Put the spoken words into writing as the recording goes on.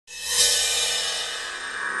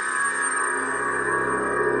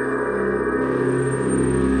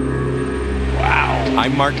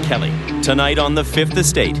I'm Mark Kelley. Tonight on The Fifth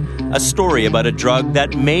Estate, a story about a drug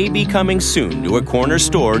that may be coming soon to a corner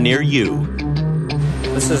store near you.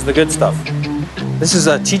 This is the good stuff. This is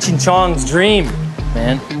a Cheech and Chong's dream,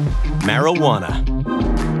 man. Marijuana.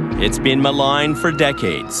 It's been maligned for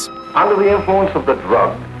decades. Under the influence of the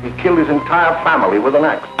drug, he killed his entire family with an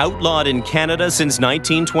axe. Outlawed in Canada since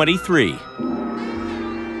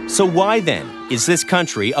 1923. So why then is this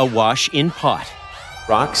country awash in pot?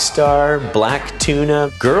 Rockstar, black tuna,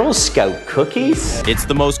 Girl Scout cookies? It's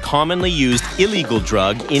the most commonly used illegal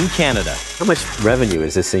drug in Canada. How much revenue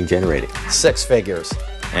is this thing generating? 6 figures.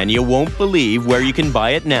 And you won't believe where you can buy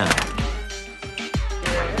it now.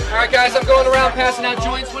 All right, guys, I'm going around passing out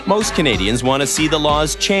joints. Most Canadians want to see the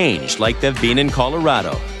laws changed like they've been in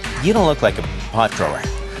Colorado. You don't look like a pot grower.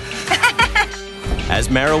 As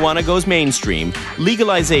marijuana goes mainstream,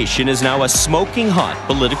 legalization is now a smoking hot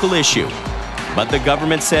political issue. But the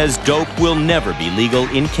government says dope will never be legal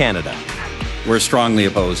in Canada. We're strongly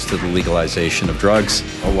opposed to the legalization of drugs.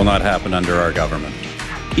 It will not happen under our government.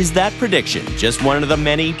 Is that prediction just one of the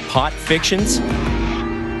many pot fictions?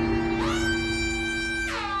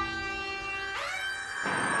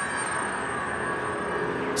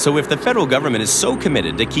 So if the federal government is so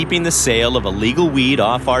committed to keeping the sale of illegal weed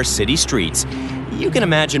off our city streets, you can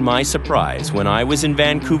imagine my surprise when I was in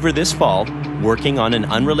Vancouver this fall, working on an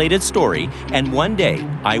unrelated story, and one day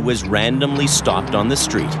I was randomly stopped on the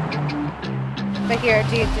street. But here,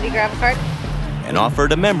 did you grab a card? And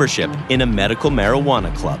offered a membership in a medical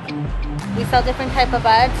marijuana club. We sell different type of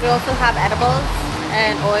buds. We also have edibles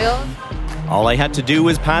and oils. All I had to do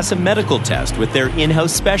was pass a medical test with their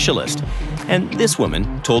in-house specialist, and this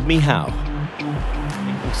woman told me how.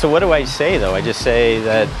 So what do I say, though? I just say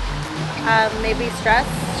that... Maybe stress.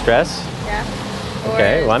 Stress? Yeah.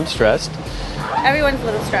 Okay, well, I'm stressed. Everyone's a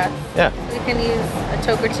little stressed. Yeah. We can use a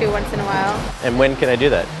toke or two once in a while. And when can I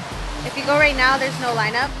do that? If you go right now, there's no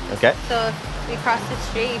lineup. Okay. So if we cross the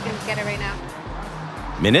street, you can get it right now.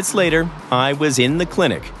 Minutes later, I was in the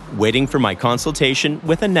clinic, waiting for my consultation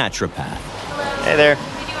with a naturopath. Hello. Hey there.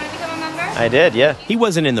 Did you want to become a member? I did, yeah. He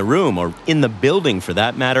wasn't in the room, or in the building for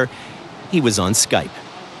that matter. He was on Skype.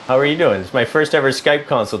 How are you doing? It's my first ever Skype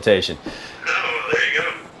consultation. Oh, there you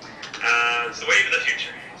go. It's the wave of the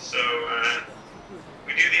future. So,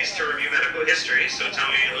 we do these to review medical history, so tell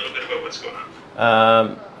me a little bit about what's going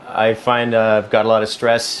on. I find I've got a lot of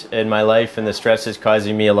stress in my life, and the stress is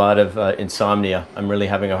causing me a lot of insomnia. I'm really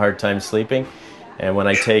having a hard time sleeping, and when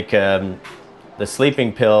I take the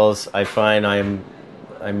sleeping pills, I find I'm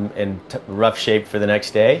in rough shape for the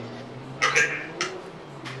next day. Okay.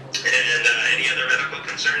 And any other medical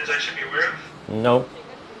concerns I should be aware of? Nope.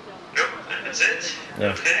 Nope, that's it?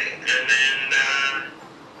 Yeah. Okay, and then,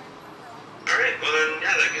 all right, well then,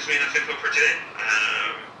 yeah, that gives me enough info for today.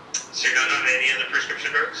 So you're not on any other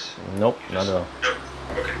prescription drugs? Nope, not at all. Nope.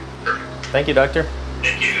 Okay, perfect. Thank you, doctor.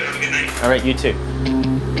 Thank you, have a good night. All right, you too.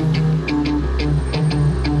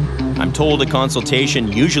 I'm told a consultation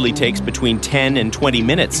usually takes between 10 and 20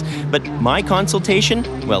 minutes, but my consultation,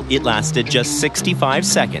 well, it lasted just 65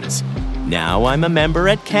 seconds. Now I'm a member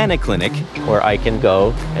at Canna Clinic, where I can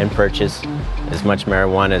go and purchase as much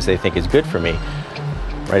marijuana as they think is good for me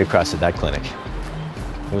right across at that clinic.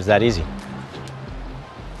 It was that easy.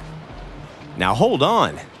 Now hold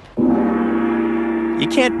on. You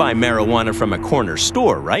can't buy marijuana from a corner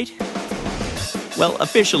store, right? Well,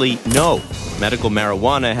 officially, no. Medical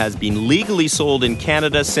marijuana has been legally sold in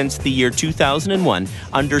Canada since the year 2001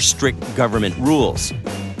 under strict government rules.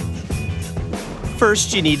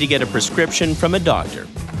 First, you need to get a prescription from a doctor.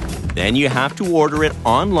 Then you have to order it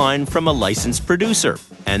online from a licensed producer.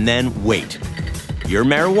 And then wait. Your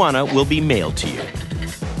marijuana will be mailed to you.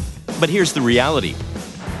 But here's the reality.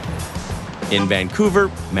 In Vancouver,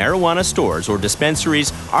 marijuana stores or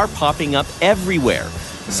dispensaries are popping up everywhere.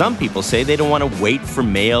 Some people say they don't want to wait for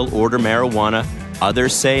mail-order marijuana.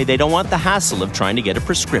 Others say they don't want the hassle of trying to get a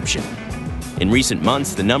prescription. In recent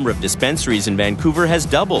months, the number of dispensaries in Vancouver has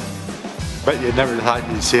doubled. But you never thought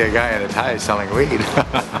you'd see a guy in a tie selling weed.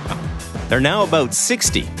 They're now about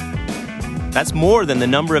 60. That's more than the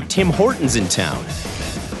number of Tim Hortons in town.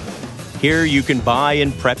 Here you can buy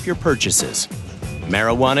and prep your purchases.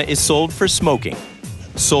 Marijuana is sold for smoking,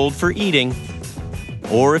 sold for eating,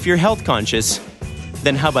 or if you're health conscious,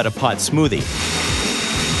 then how about a pot smoothie?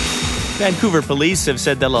 Vancouver police have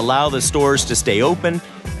said they'll allow the stores to stay open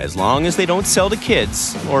as long as they don't sell to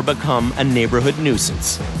kids or become a neighborhood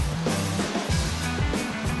nuisance.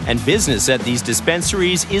 And business at these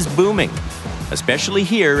dispensaries is booming, especially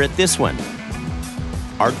here at this one,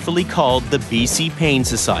 artfully called the BC Pain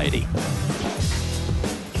Society.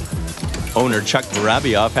 Owner Chuck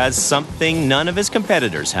Vorobioff has something none of his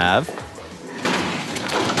competitors have.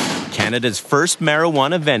 Canada's first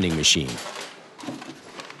marijuana vending machine.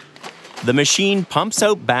 The machine pumps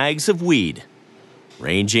out bags of weed,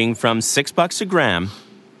 ranging from $6 a gram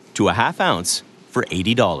to a half ounce for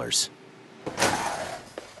 $80.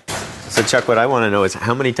 So Chuck, what I want to know is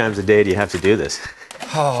how many times a day do you have to do this?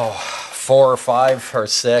 Oh, 4 or 5 or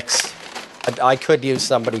 6. I could use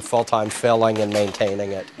somebody full-time filling and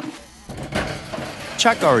maintaining it.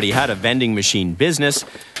 Chuck already had a vending machine business,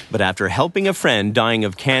 but after helping a friend dying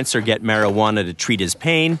of cancer get marijuana to treat his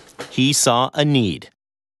pain, he saw a need.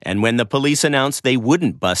 And when the police announced they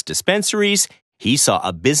wouldn't bust dispensaries, he saw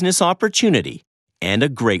a business opportunity, and a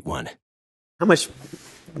great one. How much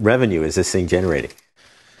revenue is this thing generating?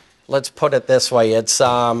 Let's put it this way, it's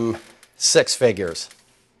 6 figures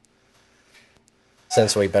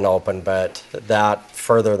since we've been open, but that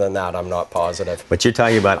further than that, I'm not positive. But you're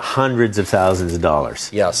talking about hundreds of thousands of dollars.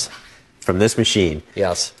 Yes. From this machine.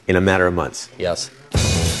 Yes. In a matter of months. Yes.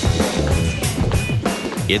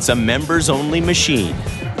 It's a members-only machine.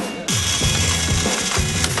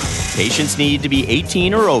 Patients need to be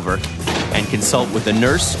 18 or over and consult with a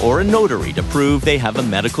nurse or a notary to prove they have a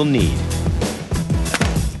medical need.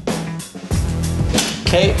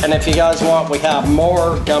 Okay, and if you guys want, we have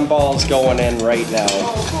more gumballs going in right now.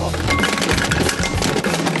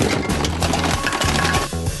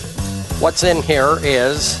 What's in here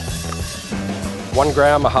is 1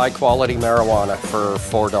 gram of high-quality marijuana for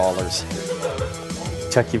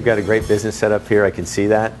 $4. Chuck, you've got a great business set up here. I can see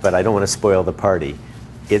that, but I don't want to spoil the party.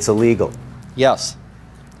 It's illegal. Yes,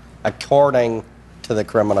 according to the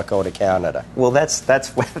Criminal Code of Canada. Well, that's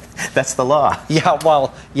the law. Yeah,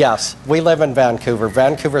 well, yes. We live in Vancouver.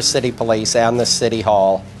 Vancouver City Police and the City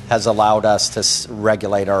Hall has allowed us to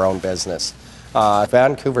regulate our own business.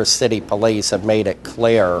 Vancouver City Police have made it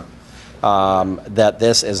clear that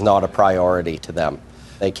this is not a priority to them.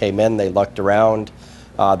 They came in, they looked around,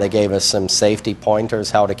 they gave us some safety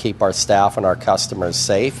pointers how to keep our staff and our customers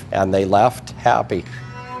safe, and they left happy.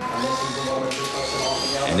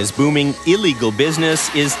 And his booming illegal business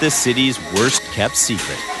is the city's worst-kept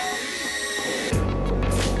secret.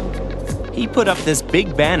 He put up this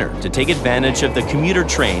big banner to take advantage of the commuter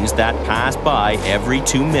trains that pass by every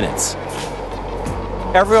 2 minutes.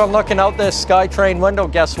 Everyone looking out this SkyTrain window,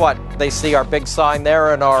 guess what? They see our big sign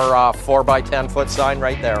there and our 4 by 10 foot sign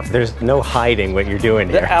right there. There's no hiding what you're doing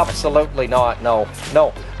here. Absolutely not, no.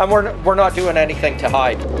 And we're not doing anything to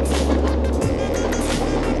hide.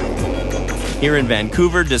 Here in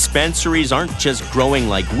Vancouver, dispensaries aren't just growing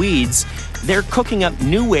like weeds, they're cooking up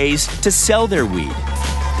new ways to sell their weed.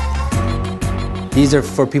 These are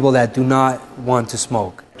for people that do not want to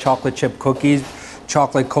smoke. Chocolate chip cookies,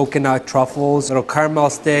 chocolate coconut truffles, little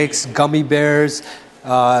caramel sticks, gummy bears,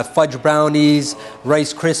 fudge brownies,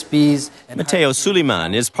 Rice Krispies. Matteo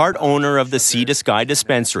Suleiman is part owner of the Sea to Sky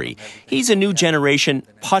dispensary. He's a new generation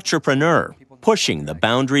entrepreneur, pushing the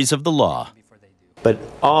boundaries of the law. But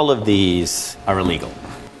all of these are illegal.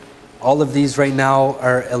 All of these right now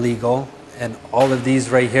are illegal, and all of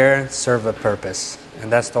these right here serve a purpose.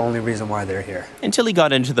 And that's the only reason why they're here. Until he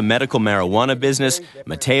got into the medical marijuana business,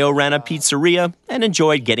 Matteo ran a pizzeria and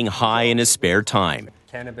enjoyed getting high in his spare time.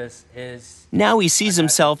 Cannabis is... Now he sees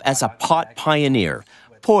himself as a pot pioneer,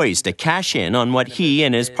 poised to cash in on what he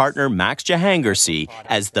and his partner Max Jahangir see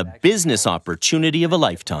as the business opportunity of a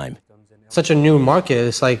lifetime. Such a new market.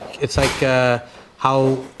 It's like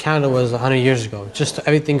how Canada was 100 years ago. Just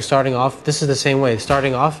everything starting off. This is the same way.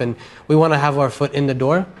 Starting off, and we want to have our foot in the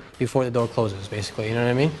door before the door closes, basically. You know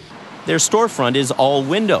what I mean? Their storefront is all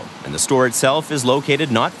window, and the store itself is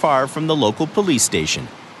located not far from the local police station.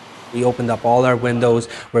 We opened up all our windows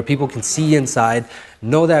where people can see inside,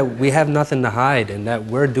 know that we have nothing to hide, and that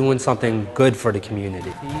we're doing something good for the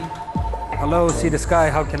community. Hello, Sea to Sky,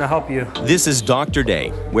 how can I help you? This is Doctor Day,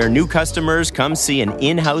 where new customers come see an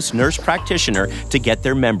in-house nurse practitioner to get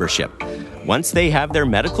their membership. Once they have their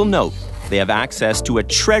medical note, they have access to a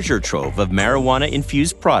treasure trove of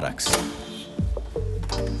marijuana-infused products.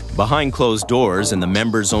 Behind closed doors in the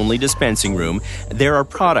members-only dispensing room, there are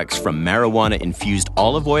products from marijuana-infused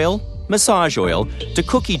olive oil, massage oil, to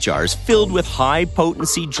cookie jars filled with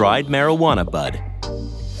high-potency dried marijuana bud.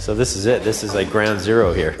 So this is it. This is like ground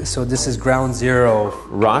zero here. So this is ground zero.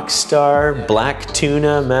 Rockstar, Black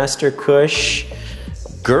Tuna, Master Kush,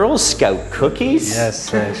 Girl Scout cookies?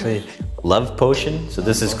 Yes, actually. Love potion? So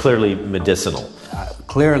this is clearly medicinal.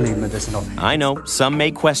 Clearly medicinal. I know, some may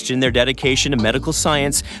question their dedication to medical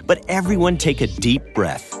science, but everyone take a deep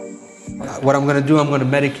breath. What I'm going to do, I'm going to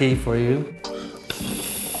medicate for you.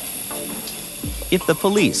 If the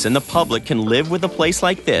police and the public can live with a place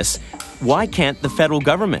like this, why can't the federal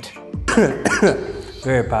government?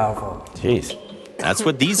 Very powerful. Jeez. That's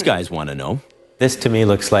what these guys want to know. This to me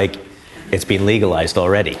looks like it's been legalized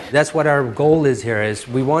already. That's what our goal is here, is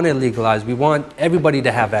we want to legalize. We want everybody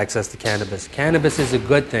to have access to cannabis. Cannabis is a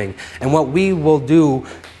good thing. And what we will do,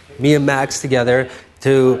 me and Max together,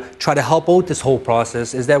 to try to help out this whole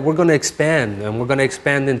process is that we're going to expand, and we're going to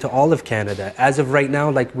expand into all of Canada. As of right now,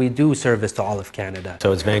 like, we do service to all of Canada.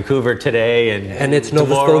 So it's Vancouver today and it's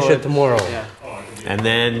Nova Scotia tomorrow. Yeah. And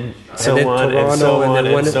then so and then on Toronto, and so on and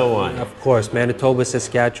and so on. Of course, Manitoba,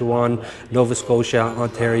 Saskatchewan, Nova Scotia,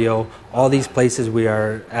 Ontario, all these places we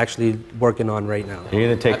are actually working on right now. You're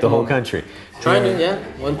going to take the whole country. Trying to, yeah.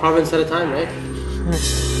 One province at a time, right?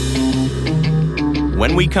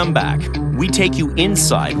 When we come back, we take you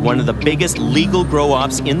inside one of the biggest legal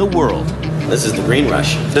grow-ops in the world. This is the Green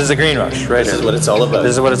Rush. This is the Green Rush, right here. This is what it's all about.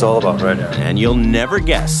 This is what it's all about, right here. And you'll never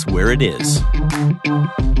guess where it is.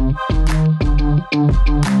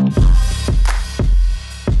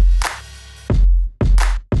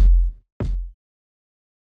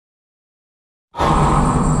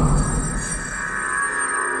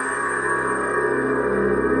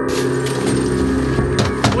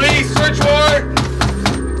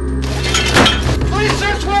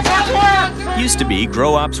 Used to be,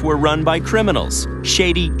 grow-ops were run by criminals,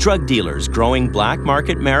 shady drug dealers growing black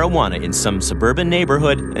market marijuana in some suburban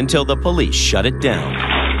neighborhood until the police shut it down.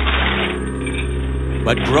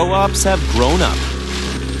 But grow-ops have grown up.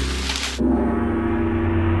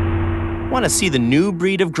 Want to see the new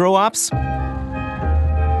breed of grow-ops?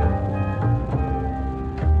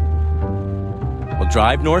 We'll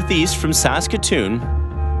drive northeast from Saskatoon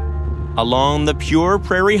along the Pure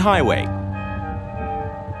Prairie Highway.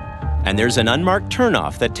 And there's an unmarked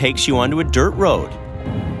turnoff that takes you onto a dirt road.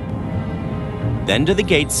 Then to the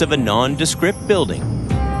gates of a nondescript building.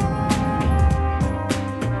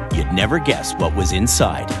 You'd never guess what was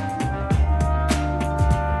inside.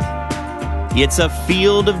 It's a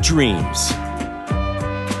field of dreams.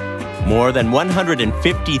 More than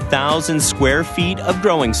 150,000 square feet of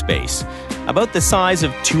growing space, about the size of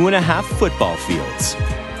 2.5 football fields.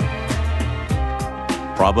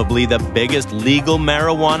 Probably the biggest legal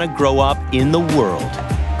marijuana grow-op in the world.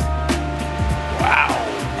 Wow.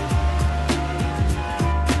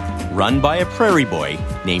 Run by a prairie boy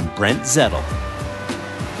named Brent Zettel.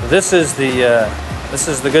 This is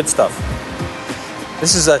the good stuff.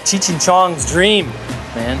 This is Cheech and Chong's dream,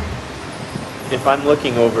 man. If I'm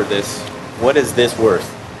looking over this, what is this worth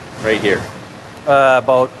right here?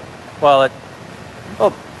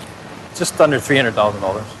 Just under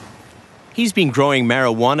 $300,000. He's been growing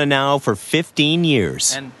marijuana now for 15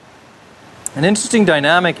 years. And an interesting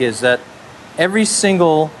dynamic is that every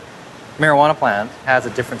single marijuana plant has a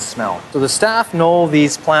different smell. So the staff know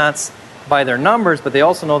these plants by their numbers, but they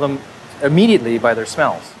also know them immediately by their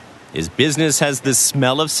smells. His business has the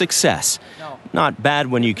smell of success. Not bad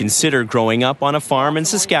when you consider growing up on a farm in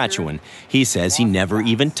Saskatchewan. He says he never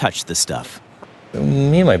even touched the stuff.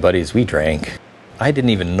 Me and my buddies, we drank. I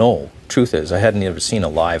didn't even know. Truth is, I hadn't ever seen a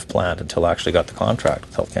live plant until I actually got the contract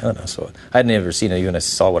with Health Canada. So I hadn't ever seen it, even I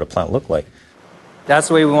saw what a plant looked like. That's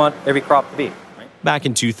the way we want every crop to be. Right? Back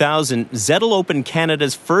in 2000, Zettel opened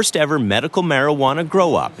Canada's first ever medical marijuana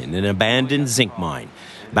grow-op in an abandoned zinc mine.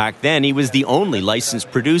 Back then, he was the only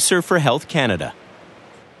licensed producer for Health Canada.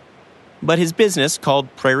 But his business,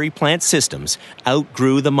 called Prairie Plant Systems,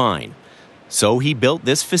 outgrew the mine. So he built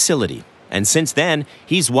this facility. And since then,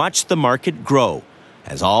 he's watched the market grow,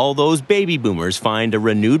 as all those baby boomers find a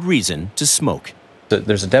renewed reason to smoke.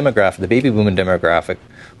 There's a demographic, the baby booming demographic,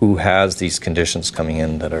 who has these conditions coming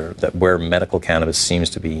in that where medical cannabis seems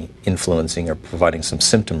to be influencing or providing some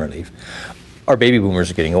symptom relief. Our baby boomers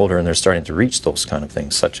are getting older and they're starting to reach those kind of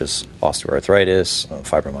things, such as osteoarthritis,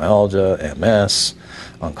 fibromyalgia, MS,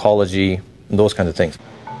 oncology, those kinds of things.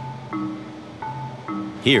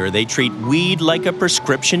 Here they treat weed like a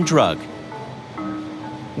prescription drug.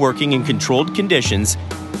 Working in controlled conditions,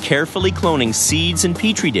 carefully cloning seeds in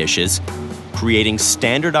petri dishes, creating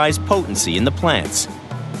standardized potency in the plants.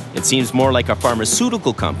 It seems more like a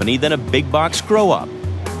pharmaceutical company than a big box grow-op.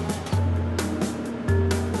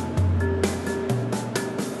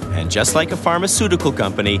 And just like a pharmaceutical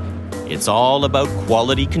company, it's all about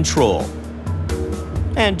quality control.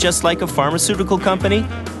 And just like a pharmaceutical company,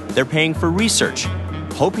 they're paying for research,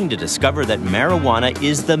 hoping to discover that marijuana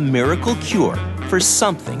is the miracle cure for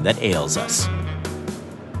something that ails us.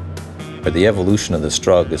 But the evolution of this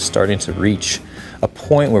drug is starting to reach a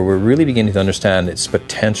point where we're really beginning to understand its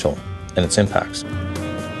potential and its impacts.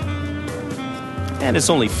 And it's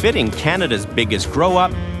only fitting Canada's biggest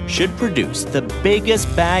grow-up should produce the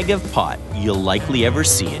biggest bag of pot you'll likely ever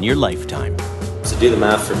see in your lifetime. So do the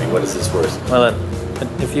math for me. What is this worth? Well,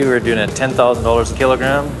 if you were doing it $10,000 a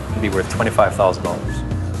kilogram, it'd be worth $25,000.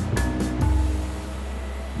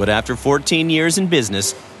 But after 14 years in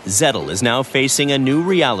business, Zettel is now facing a new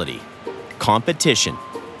reality: competition.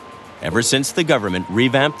 Ever since the government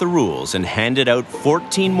revamped the rules and handed out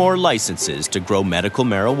 14 more licenses to grow medical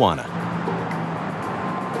marijuana.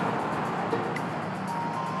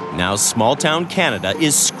 Now small-town Canada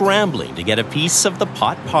is scrambling to get a piece of the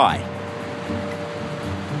pot pie.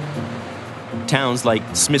 Towns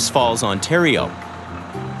like Smiths Falls, Ontario.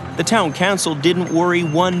 The town council didn't worry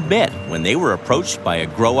one bit when they were approached by a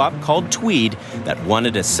grow-up called Tweed that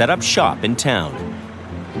wanted to set up shop in town.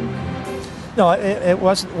 No, it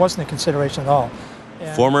wasn't a consideration at all.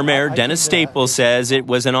 And former Mayor Dennis Staples says it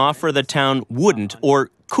was an offer the town wouldn't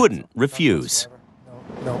or couldn't refuse.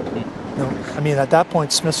 No. I mean, at that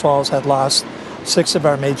point, Smiths Falls had lost 6 of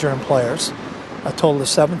our major employers, a total of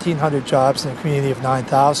 1,700 jobs in a community of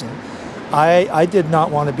 9,000. I did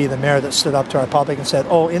not want to be the mayor that stood up to our public and said,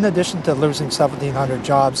 oh, in addition to losing 1,700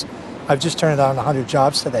 jobs, I've just turned down 100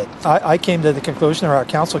 jobs today. I came to the conclusion, or our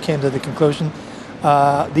council came to the conclusion,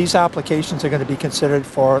 these applications are going to be considered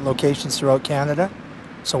for locations throughout Canada,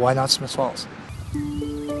 so why not Smiths Falls?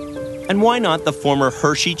 And why not the former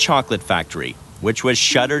Hershey chocolate factory, which was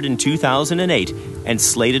shuttered in 2008 and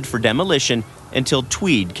slated for demolition until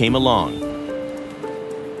Tweed came along.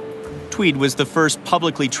 Tweed was the first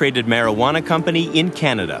publicly traded marijuana company in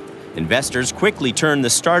Canada. Investors quickly turned the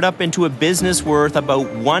startup into a business worth about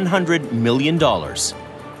 $100 million.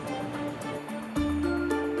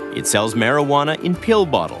 It sells marijuana in pill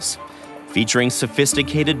bottles, featuring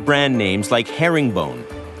sophisticated brand names like Herringbone,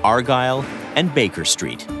 Argyle, and Baker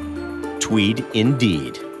Street. Tweed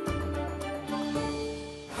indeed.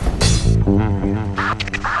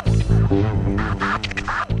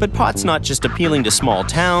 But pot's not just appealing to small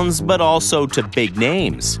towns, but also to big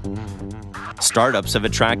names. Startups have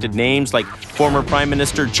attracted names like former Prime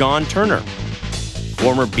Minister John Turner,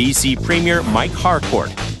 former BC Premier Mike Harcourt,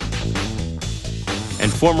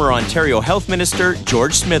 and former Ontario Health Minister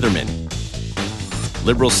George Smitherman.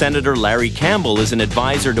 Liberal Senator Larry Campbell is an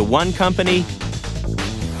advisor to one company.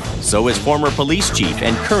 So is former police chief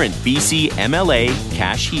and current BC MLA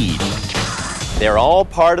Cash Heed. They're all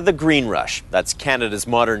part of the green rush. That's Canada's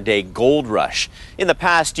modern-day gold rush. In the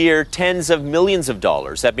past year, tens of millions of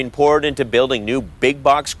dollars have been poured into building new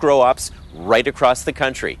big-box grow-ops right across the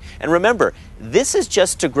country. And remember, this is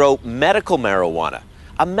just to grow medical marijuana.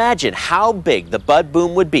 Imagine how big the bud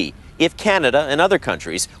boom would be if Canada and other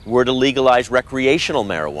countries were to legalize recreational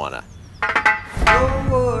marijuana.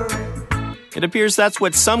 It appears that's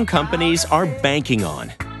what some companies are banking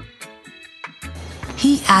on.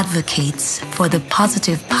 He advocates for the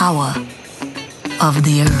positive power of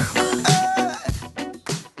the herb.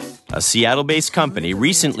 A Seattle-based company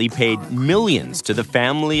recently paid millions to the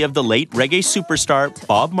family of the late reggae superstar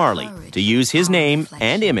Bob Marley to use his name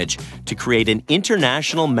and image to create an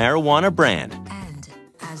international marijuana brand.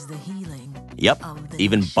 Yep,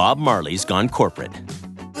 even Bob Marley's gone corporate.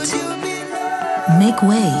 Make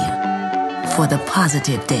way for the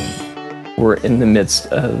positive day. We're in the midst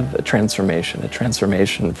of a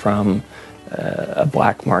transformation from a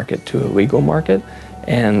black market to a legal market,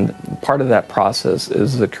 and part of that process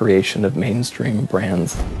is the creation of mainstream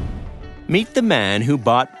brands. Meet the man who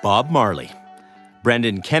bought Bob Marley.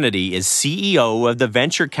 Brendan Kennedy is CEO of the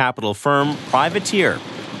venture capital firm Privateer.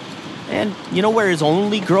 And you know where his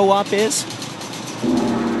only grow-up is?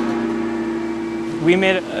 We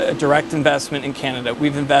made a direct investment in Canada.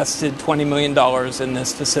 We've invested $20 million in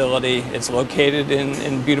this facility. It's located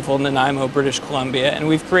in beautiful Nanaimo, British Columbia, and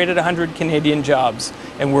we've created 100 Canadian jobs,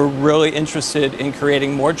 and we're really interested in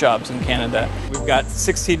creating more jobs in Canada. We've got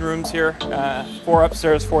 16 rooms here, 4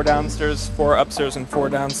 upstairs, 4 downstairs, 4 upstairs, and 4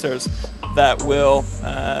 downstairs that will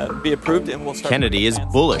be approved, and we'll start. Kennedy is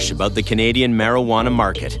bullish about the Canadian marijuana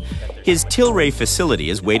market. His Tilray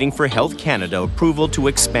facility is waiting for Health Canada approval to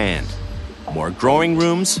expand. More growing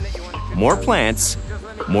rooms, more plants,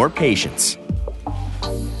 more patients.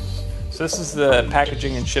 So this is the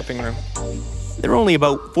packaging and shipping room. There are only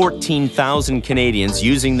about 14,000 Canadians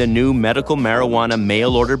using the new medical marijuana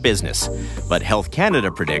mail-order business, but Health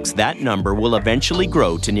Canada predicts that number will eventually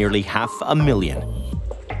grow to nearly 500,000.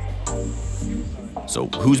 So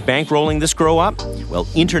who's bankrolling this grow-up? Well,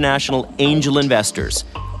 international angel investors,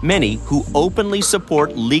 many who openly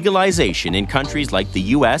support legalization in countries like the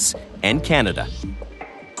US and Canada.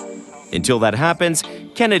 Until that happens,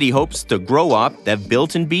 Kennedy hopes the grow-op they've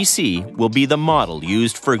built in BC will be the model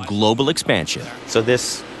used for global expansion. So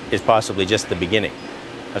this is possibly just the beginning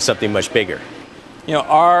of something much bigger. You know,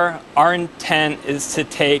 our intent is to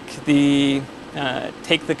take the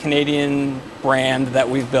Canadian brand that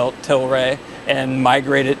we've built, Tilray, and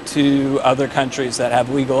migrate it to other countries that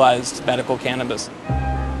have legalized medical cannabis.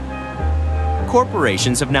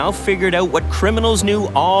 Corporations have now figured out what criminals knew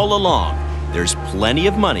all along. There's plenty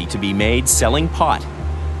of money to be made selling pot.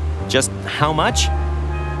 Just how much?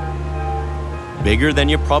 Bigger than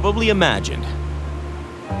you probably imagined.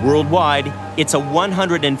 Worldwide, it's a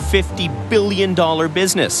 $150 billion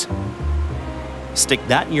business. Stick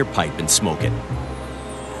that in your pipe and smoke it.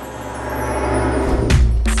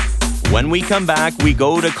 When we come back, we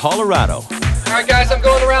go to Colorado. All right, guys, I'm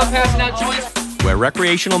going around passing out joints. Where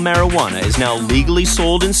recreational marijuana is now legally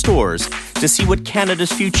sold in stores to see what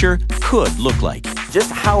Canada's future could look like.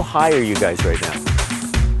 Just how high are you guys right now?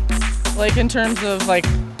 Like in terms of like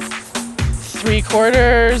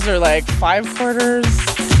 3/4 or like 5/4?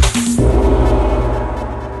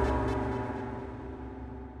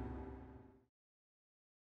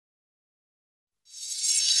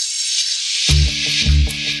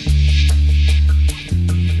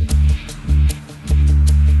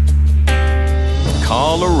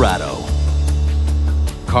 Colorado.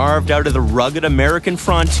 Carved out of the rugged American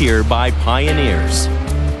frontier by pioneers.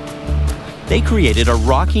 They created a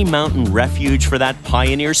Rocky Mountain refuge for that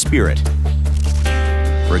pioneer spirit.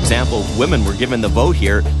 For example, women were given the vote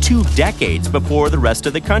here 2 decades before the rest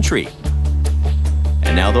of the country.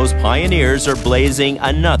 And now those pioneers are blazing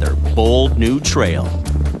another bold new trail.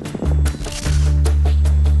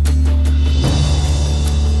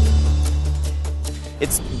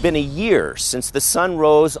 It's been a year since the sun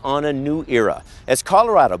rose on a new era, as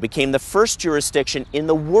Colorado became the first jurisdiction in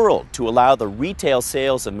the world to allow the retail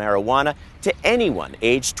sales of marijuana to anyone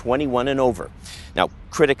aged 21 and over. Now,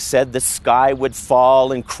 critics said the sky would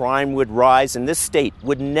fall and crime would rise and this state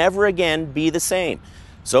would never again be the same.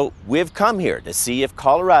 So we've come here to see if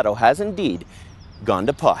Colorado has indeed gone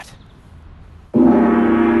to pot.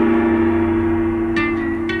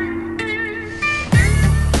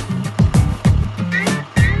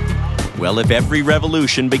 Well, if every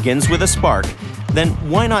revolution begins with a spark, then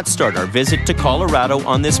why not start our visit to Colorado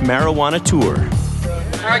on this marijuana tour?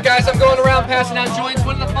 All right, guys, I'm going around passing out joints.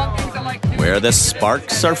 One of the fun things I like to do. Where the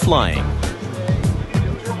sparks are flying.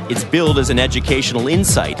 It's billed as an educational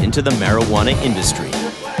insight into the marijuana industry.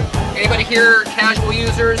 Anybody here, casual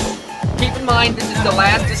users? Keep in mind, this is the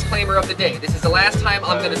last disclaimer of the day. This is the last time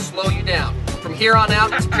I'm going to slow you down. From here on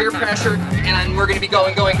out, it's peer pressure, and we're going to be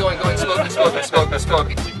going,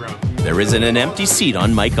 smoking. There isn't an empty seat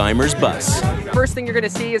on Mike Eimer's bus. First thing you're going to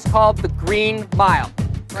see is called the Green Mile.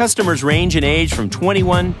 Customers range in age from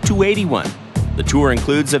 21 to 81. The tour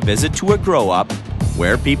includes a visit to a grow-op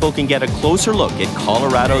where people can get a closer look at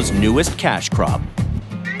Colorado's newest cash crop.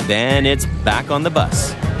 Then it's back on the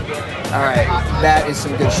bus. All right, that is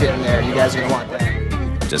some good shit in there. You guys are going to want that.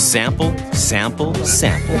 To sample.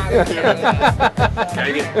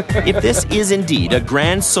 If this is indeed a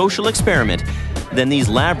grand social experiment, then these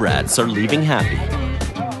lab rats are leaving happy.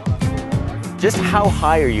 Just how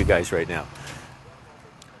high are you guys right now?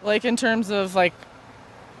 Like in terms of like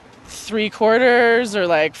 3/4 or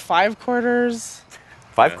like 5/4?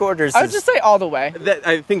 5/4 I would just say all the way.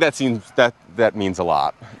 I think that means a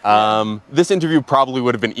lot. This interview probably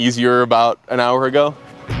would have been easier about an hour ago.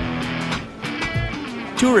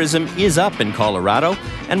 Tourism is up in Colorado,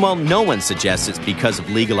 and while no one suggests it's because of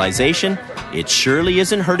legalization, it surely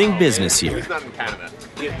isn't hurting business here.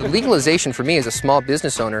 The legalization for me as a small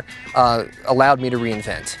business owner allowed me to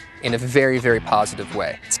reinvent in a very, very positive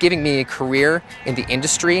way. It's giving me a career in the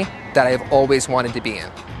industry that I have always wanted to be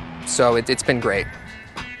in. So it's been great.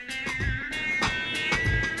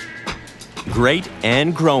 Great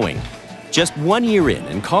and growing. Just 1 year in,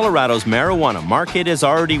 and Colorado's marijuana market is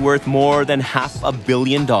already worth more than $500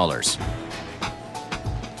 million.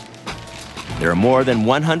 There are more than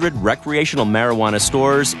 100 recreational marijuana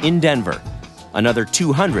stores in Denver, another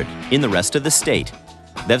 200 in the rest of the state.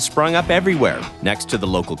 They've sprung up everywhere, next to the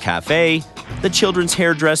local cafe, the children's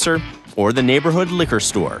hairdresser, or the neighborhood liquor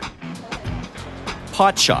store.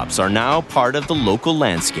 Pot shops are now part of the local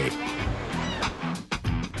landscape.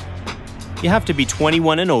 You have to be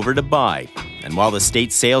 21 and over to buy, and while the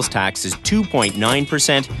state sales tax is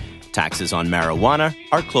 2.9%, taxes on marijuana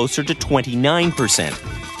are closer to 29%.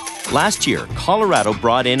 Last year, Colorado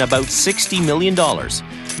brought in about $60 million,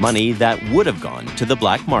 money that would have gone to the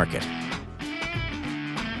black market.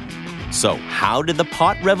 So, how did the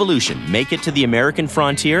pot revolution make it to the American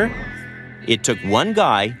frontier? It took one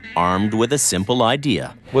guy armed with a simple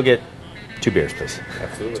idea. We'll get 2 beers, please.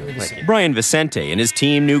 Absolutely. Thank you. Brian Vicente and his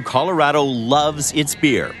team knew Colorado loves its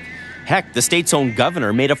beer. Heck, the state's own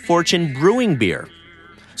governor made a fortune brewing beer.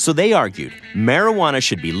 So they argued marijuana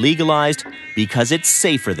should be legalized because it's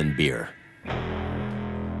safer than beer.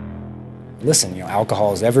 Listen,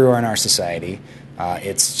 alcohol is everywhere in our society.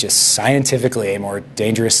 It's just scientifically a more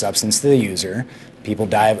dangerous substance to the user. People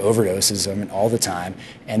die of overdoses of it all the time,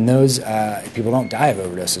 and those people don't die of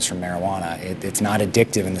overdoses from marijuana. It's not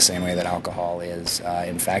addictive in the same way that alcohol is.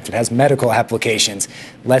 In fact, it has medical applications.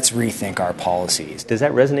 Let's rethink our policies. Does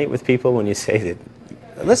that resonate with people when you say that,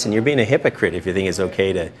 listen, you're being a hypocrite if you think it's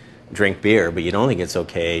okay to drink beer, but you don't think it's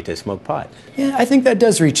okay to smoke pot? Yeah, I think that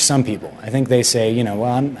does reach some people. I think they say, well,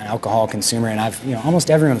 I'm an alcohol consumer, and almost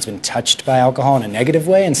everyone's been touched by alcohol in a negative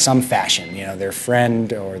way in some fashion. Their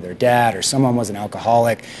friend or their dad or someone was an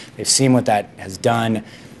alcoholic. They've seen what that has done.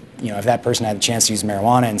 If that person had the chance to use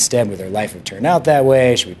marijuana instead, would their life have turned out that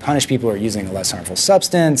way? Should we punish people who are using a less harmful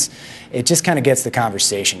substance? It just kind of gets the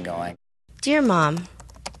conversation going. Dear Mom,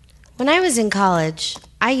 when I was in college,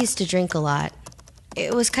 I used to drink a lot.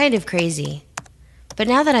 It was kind of crazy. But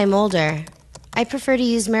now that I'm older, I prefer to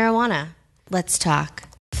use marijuana. Let's talk.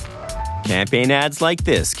 Campaign ads like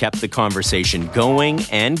this kept the conversation going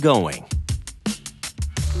and going.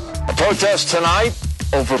 A protest tonight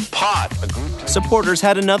over pot. Supporters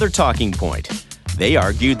had another talking point. They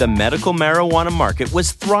argued the medical marijuana market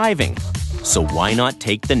was thriving. So why not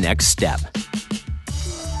take the next step?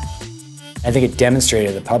 I think it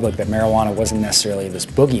demonstrated to the public that marijuana wasn't necessarily this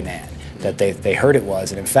boogeyman that they heard it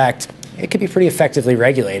was. And in fact, it could be pretty effectively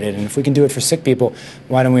regulated. And if we can do it for sick people,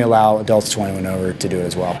 why don't we allow adults 21 over to do it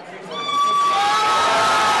as well?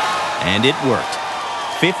 And it worked.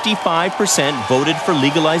 55% voted for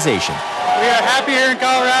legalization. We are happy here in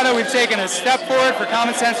Colorado. We've taken a step forward for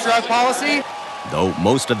common sense drug policy. Though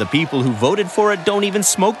most of the people who voted for it don't even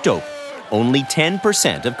smoke dope. Only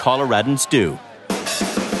 10% of Coloradans do.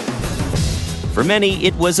 For many,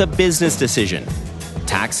 it was a business decision.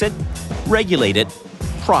 Tax it, regulate it,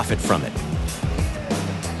 profit from it.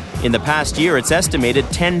 In the past year, it's estimated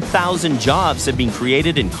 10,000 jobs have been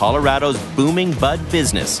created in Colorado's booming bud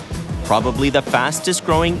business, probably the fastest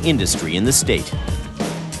growing industry in the state.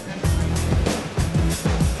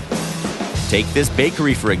 Take this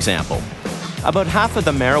bakery, for example. About half of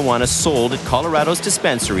the marijuana sold at Colorado's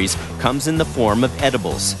dispensaries comes in the form of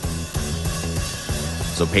edibles.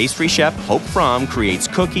 So pastry chef Hope Fromm creates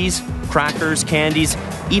cookies, crackers, candies,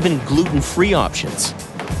 even gluten-free options.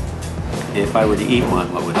 If I were to eat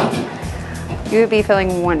one, what would happen? You would be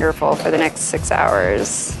feeling wonderful for the next 6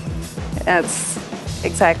 hours. That's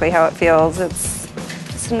exactly how it feels. It's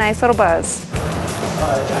just a nice little buzz.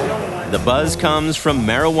 The buzz comes from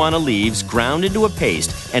marijuana leaves ground into a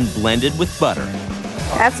paste and blended with butter.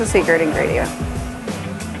 That's the secret ingredient.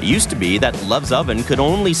 It used to be that Love's Oven could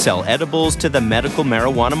only sell edibles to the medical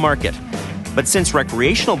marijuana market. But since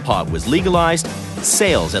recreational pot was legalized,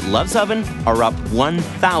 sales at Love's Oven are up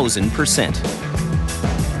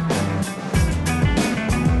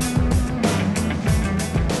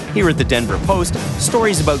 1,000%. Here at the Denver Post,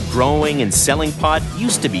 stories about growing and selling pot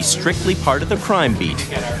used to be strictly part of the crime beat.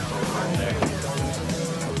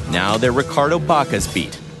 Now they're Ricardo Baca's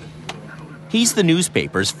beat. He's the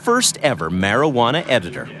newspaper's first ever marijuana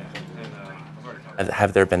editor.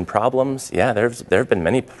 Have there been problems? Yeah, there have been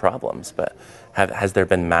many problems, but has there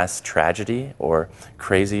been mass tragedy or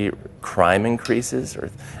crazy crime increases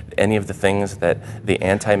or any of the things that the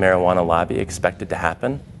anti-marijuana lobby expected to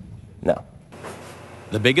happen? No.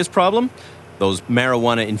 The biggest problem? Those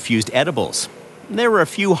marijuana-infused edibles. There were a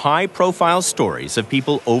few high-profile stories of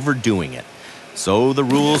people overdoing it. So the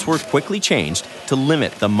rules were quickly changed to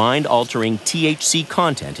limit the mind-altering THC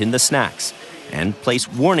content in the snacks and place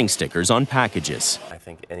warning stickers on packages. I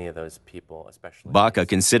think any of those people, especially... Baca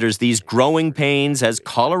considers these growing pains as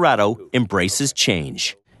Colorado embraces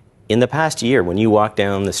change. In the past year, when you walk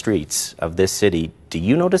down the streets of this city, do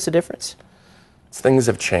you notice a difference? Things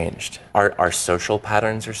have changed. Our social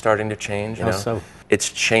patterns are starting to change. How so? It's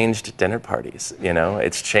changed dinner parties,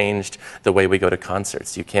 It's changed the way we go to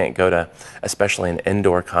concerts. You can't go to, especially an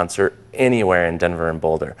indoor concert, anywhere in Denver and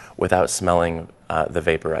Boulder without smelling the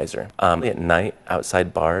vaporizer. At night,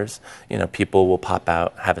 outside bars, people will pop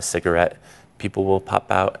out, have a cigarette. People will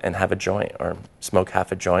pop out and have a joint or smoke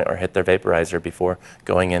half a joint or hit their vaporizer before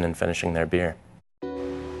going in and finishing their beer.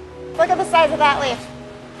 Look at the size of that leaf.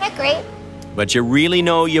 Isn't that great? But you really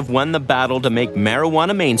know you've won the battle to make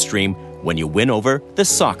marijuana mainstream when you win over the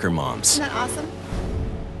soccer moms. Isn't that awesome?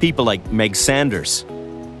 People like Meg Sanders.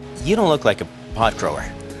 You don't look like a pot grower.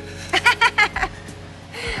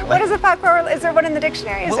 What is a pot grower? Is there one in the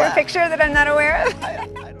dictionary? Is there a picture that I'm not aware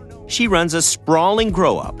of? She runs a sprawling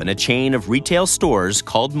grow-up in a chain of retail stores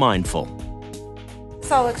called Mindful.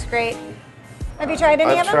 This all looks great. Have you tried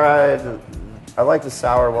any of them? I've tried. I like the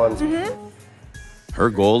sour ones. Mm-hmm. Her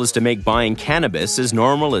goal is to make buying cannabis as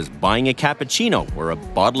normal as buying a cappuccino or a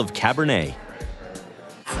bottle of Cabernet.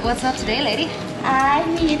 What's up today, lady? I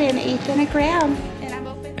need an eighth and a gram.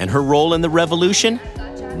 And her role in the revolution?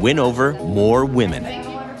 Win over more women.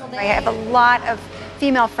 I have a lot of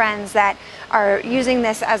female friends that are using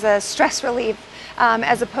this as a stress relief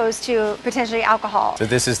as opposed to potentially alcohol. So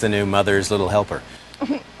this is the new mother's little helper.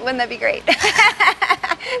 Wouldn't that be great?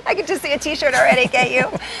 I could just see a t-shirt already get you.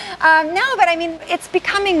 No, but I mean, it's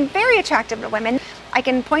becoming very attractive to women. I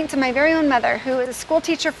can point to my very own mother, who is a school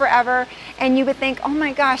teacher forever, and you would think, oh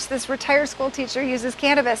my gosh, this retired school teacher uses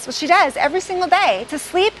cannabis. Well, she does every single day to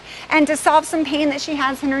sleep and to solve some pain that she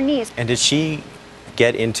has in her knees. And did she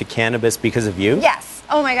get into cannabis because of you? Yes.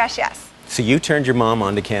 Oh my gosh, yes. So you turned your mom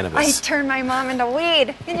onto cannabis. I turned my mom into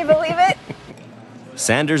weed. Can you believe it?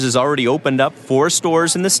 Sanders has already opened up 4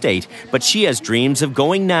 stores in the state, but she has dreams of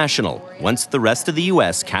going national once the rest of the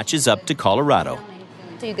U.S. catches up to Colorado.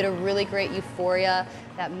 So you get a really great euphoria,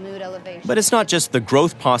 that mood elevation. But it's not just the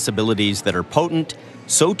growth possibilities that are potent,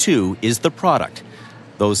 so too is the product.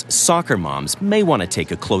 Those soccer moms may want to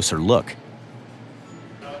take a closer look.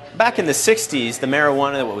 Back in the 60s, the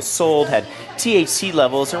marijuana that was sold had THC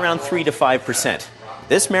levels around 3 to 5%.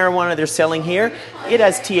 This marijuana they're selling here, it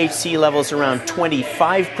has THC levels around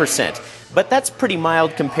 25%. But that's pretty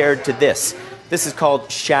mild compared to this. This is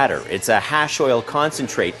called shatter. It's a hash oil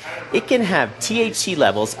concentrate. It can have THC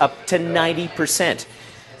levels up to 90%.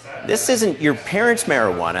 This isn't your parents'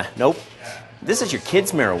 marijuana. Nope. This is your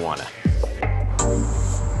kids' marijuana.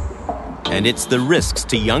 And it's the risks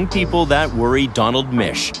to young people that worry Donald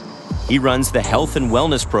Mish. He runs the health and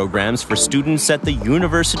wellness programs for students at the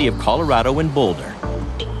University of Colorado in Boulder.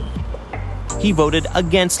 He voted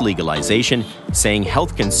against legalization, saying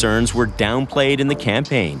health concerns were downplayed in the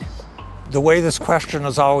campaign. The way this question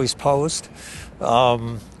is always posed,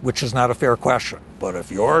 which is not a fair question, but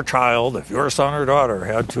if your child, if your son or daughter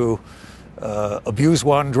had to abuse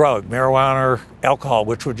one drug, marijuana or alcohol,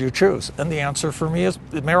 which would you choose? And the answer for me is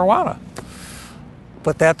marijuana.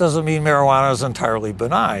 But that doesn't mean marijuana is entirely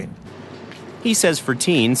benign. He says for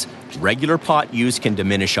teens, regular pot use can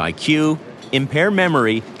diminish IQ, impair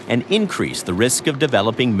memory, and increase the risk of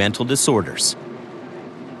developing mental disorders.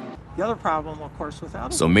 The other problem, of course, with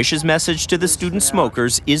alcohol. So Mish's message to the student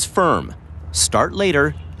smokers is firm. Start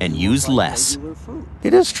later and use less.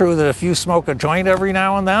 It is true that if you smoke a joint every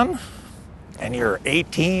now and then, and you're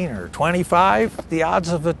 18 or 25, the odds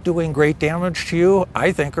of it doing great damage to you,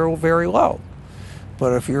 I think, are very low.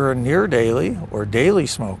 But if you're a near daily or daily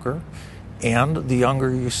smoker, and the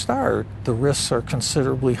younger you start, the risks are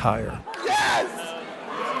considerably higher.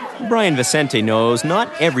 Brian Vicente knows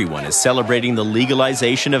not everyone is celebrating the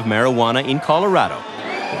legalization of marijuana in Colorado.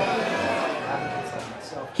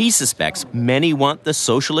 He suspects many want the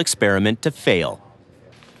social experiment to fail.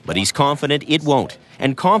 But he's confident it won't,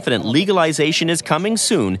 and confident legalization is coming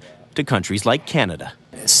soon to countries like Canada.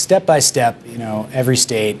 Step by step, every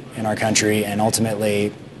state in our country and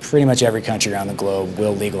ultimately pretty much every country around the globe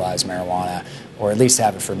will legalize marijuana, or at least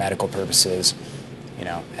have it for medical purposes,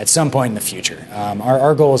 at some point in the future.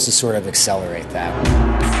 Our goal is to sort of accelerate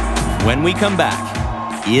that. When we come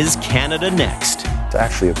back, is Canada next? It's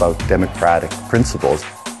actually about democratic principles.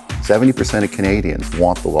 70% of Canadians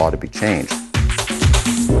want the law to be changed.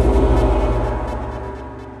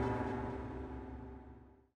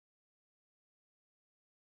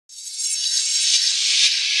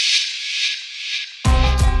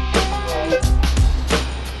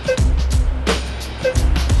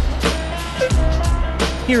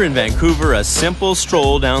 Here in Vancouver, a simple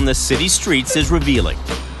stroll down the city streets is revealing.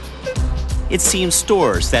 It seems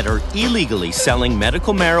stores that are illegally selling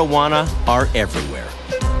medical marijuana are everywhere.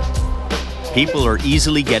 People are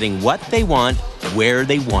easily getting what they want, where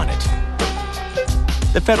they want it.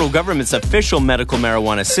 The federal government's official medical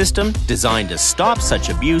marijuana system, designed to stop such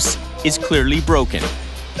abuse, is clearly broken.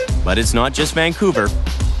 But it's not just Vancouver.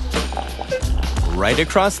 Right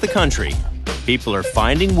across the country, people are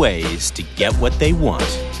finding ways to get what they want.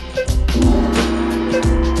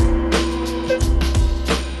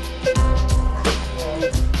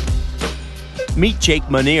 Meet Jake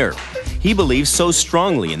Munir. He believes so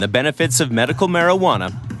strongly in the benefits of medical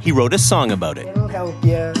marijuana, he wrote a song about it. It'll help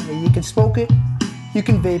you. You can smoke it, you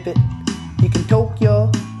can vape it, you can toke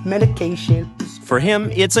your medication. For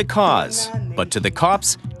him, it's a cause, but to the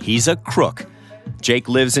cops, he's a crook. Jake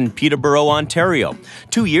lives in Peterborough, Ontario.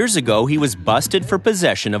 2 years ago, he was busted for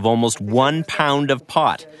possession of almost 1 pound of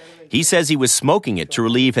pot. He says he was smoking it to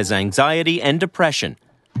relieve his anxiety and depression.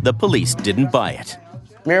 The police didn't buy it.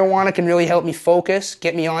 Marijuana can really help me focus,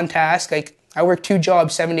 get me on task. Like, I work 2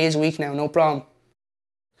 jobs 7 days a week now, no problem.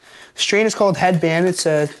 Strain is called Headband. It's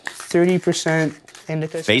a 30%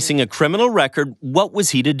 indica. Facing a criminal record, what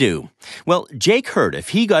was he to do? Well, Jake heard if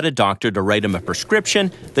he got a doctor to write him a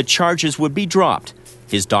prescription, the charges would be dropped.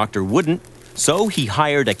 His doctor wouldn't, so he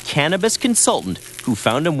hired a cannabis consultant who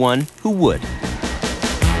found him one who would.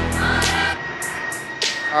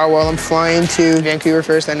 Well, I'm flying to Vancouver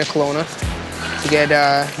first, then to Kelowna to get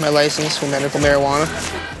my license for medical marijuana.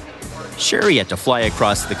 Sure, he had to fly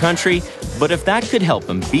across the country, but if that could help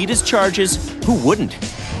him beat his charges, who wouldn't?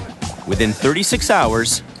 Within 36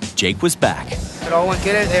 hours, Jake was back. It all went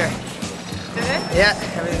good out there. Good? Yeah,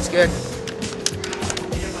 everything's good.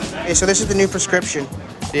 Okay, so this is the new prescription.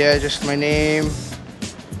 Yeah, just my name,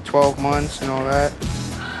 12 months and all that.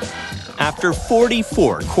 After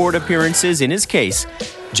 44 court appearances in his case,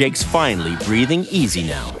 Jake's finally breathing easy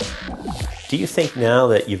now. Do you think now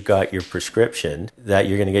that you've got your prescription that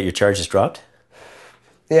you're going to get your charges dropped?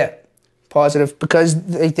 Yeah, positive, because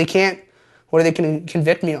they can't, what are they going to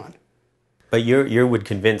convict me on? But you would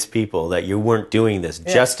convince people that you weren't doing this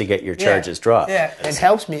just to get your charges dropped. Yeah, it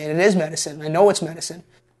helps me, and it is medicine. I know it's medicine.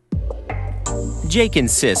 Jake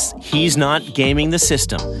insists he's not gaming the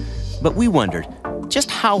system, but we wondered,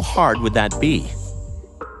 just how hard would that be?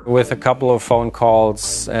 With a couple of phone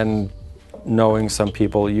calls and knowing some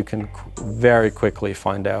people, you can very quickly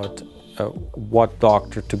find out what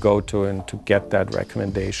doctor to go to and to get that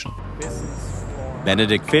recommendation.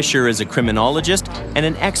 Benedict Fisher is a criminologist and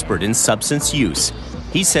an expert in substance use.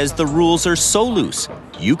 He says the rules are so loose,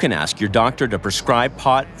 you can ask your doctor to prescribe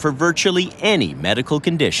pot for virtually any medical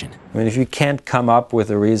condition. I mean, if you can't come up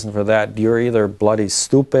with a reason for that, you're either bloody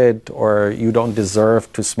stupid or you don't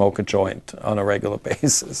deserve to smoke a joint on a regular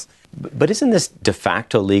basis. But isn't this de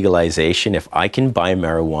facto legalization if I can buy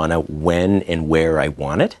marijuana when and where I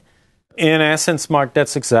want it? In essence, Mark,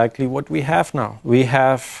 that's exactly what we have now. We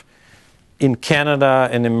have in Canada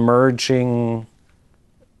an emerging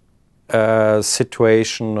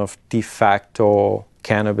situation of de facto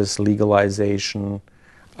cannabis legalization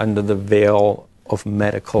under the veil of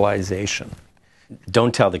medicalization.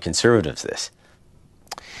 Don't tell the Conservatives this.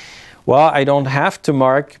 Well, I don't have to,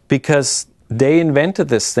 Mark, because they invented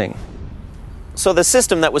this thing. So the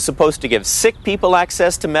system that was supposed to give sick people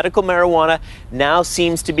access to medical marijuana now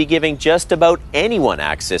seems to be giving just about anyone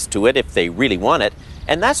access to it if they really want it.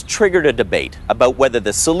 And that's triggered a debate about whether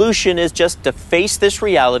the solution is just to face this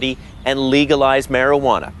reality and legalize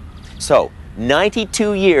marijuana. So,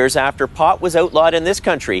 92 years after pot was outlawed in this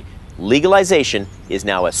country, legalization is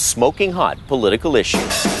now a smoking hot political issue.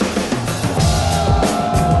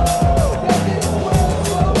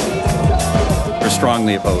 We're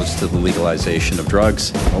strongly opposed to the legalization of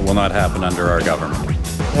drugs. It will not happen under our government.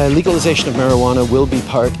 Legalization of marijuana will be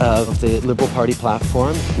part of the Liberal Party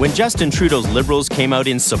platform. When Justin Trudeau's Liberals came out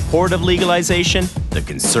in support of legalization, the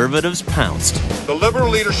Conservatives pounced. The Liberal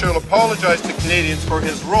leader should apologize to Canadians for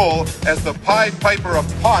his role as the Pied Piper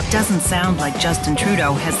of pot. Doesn't sound like Justin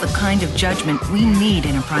Trudeau has the kind of judgment we need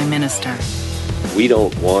in a Prime Minister. We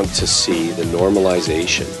don't want to see the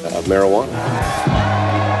normalization of marijuana.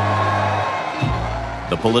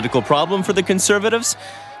 The political problem for the Conservatives?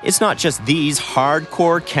 It's not just these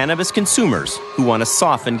hardcore cannabis consumers who want to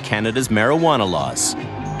soften Canada's marijuana laws.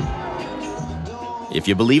 If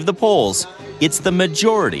you believe the polls, it's the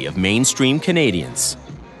majority of mainstream Canadians.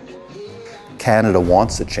 Canada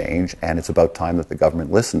wants a change, and it's about time that the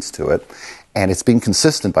government listens to it. And it's been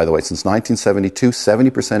consistent, by the way, since 1972,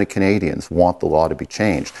 70% of Canadians want the law to be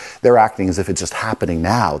changed. They're acting as if it's just happening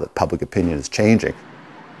now that public opinion is changing.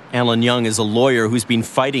 Alan Young is a lawyer who's been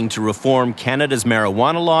fighting to reform Canada's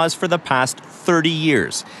marijuana laws for the past 30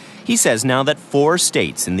 years. He says now that 4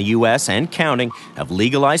 states in the U.S. and counting have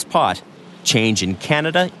legalized pot, change in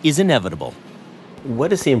Canada is inevitable.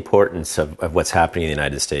 What is the importance of what's happening in the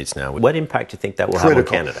United States now? What impact do you think that will have on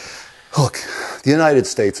Canada? Look, the United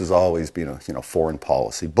States has always been a foreign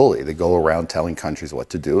policy bully. They go around telling countries what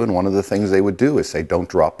to do, and one of the things they would do is say, don't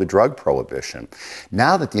drop the drug prohibition.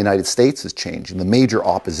 Now that the United States is changing, the major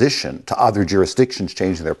opposition to other jurisdictions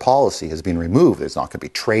changing their policy has been removed. There's not going to be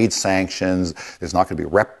trade sanctions. There's not going to be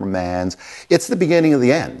reprimands. It's the beginning of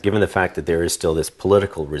the end. Given the fact that there is still this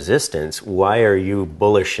political resistance, why are you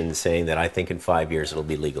bullish in saying that I think in 5 years it'll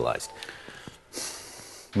be legalized?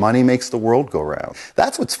 Money makes the world go round.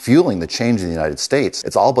 That's what's fueling the change in the United States.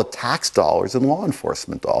 It's all about tax dollars and law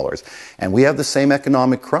enforcement dollars. And we have the same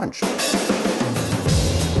economic crunch.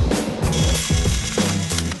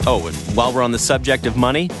 Oh, and while we're on the subject of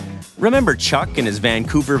money, remember Chuck and his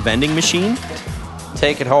Vancouver vending machine?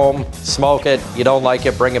 Take it home, smoke it. You don't like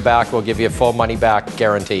it, bring it back. We'll give you a full money back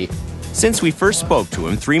guarantee. Since we first spoke to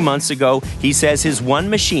him 3 months ago, he says his one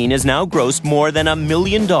machine has now grossed more than $1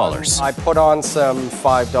 million. I put on some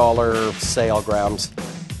 $5 sale grams.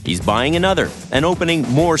 He's buying another and opening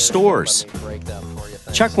more stores.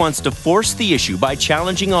 Chuck wants to force the issue by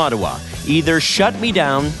challenging Ottawa. Either shut me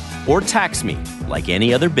down or tax me like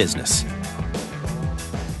any other business.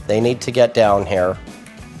 They need to get down here,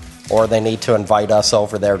 or they need to invite us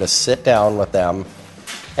over there to sit down with them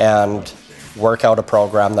and work out a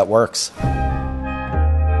program that works.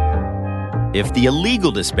 If the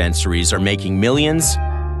illegal dispensaries are making millions,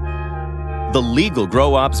 the legal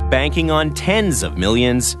grow-ops banking on tens of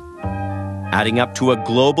millions, adding up to a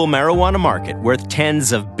global marijuana market worth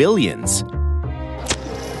tens of billions,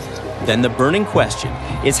 then the burning question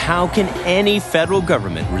is, how can any federal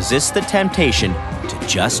government resist the temptation to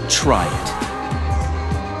just try it?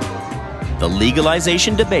 The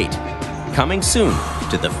legalization debate, coming soon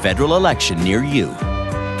to the federal election near you.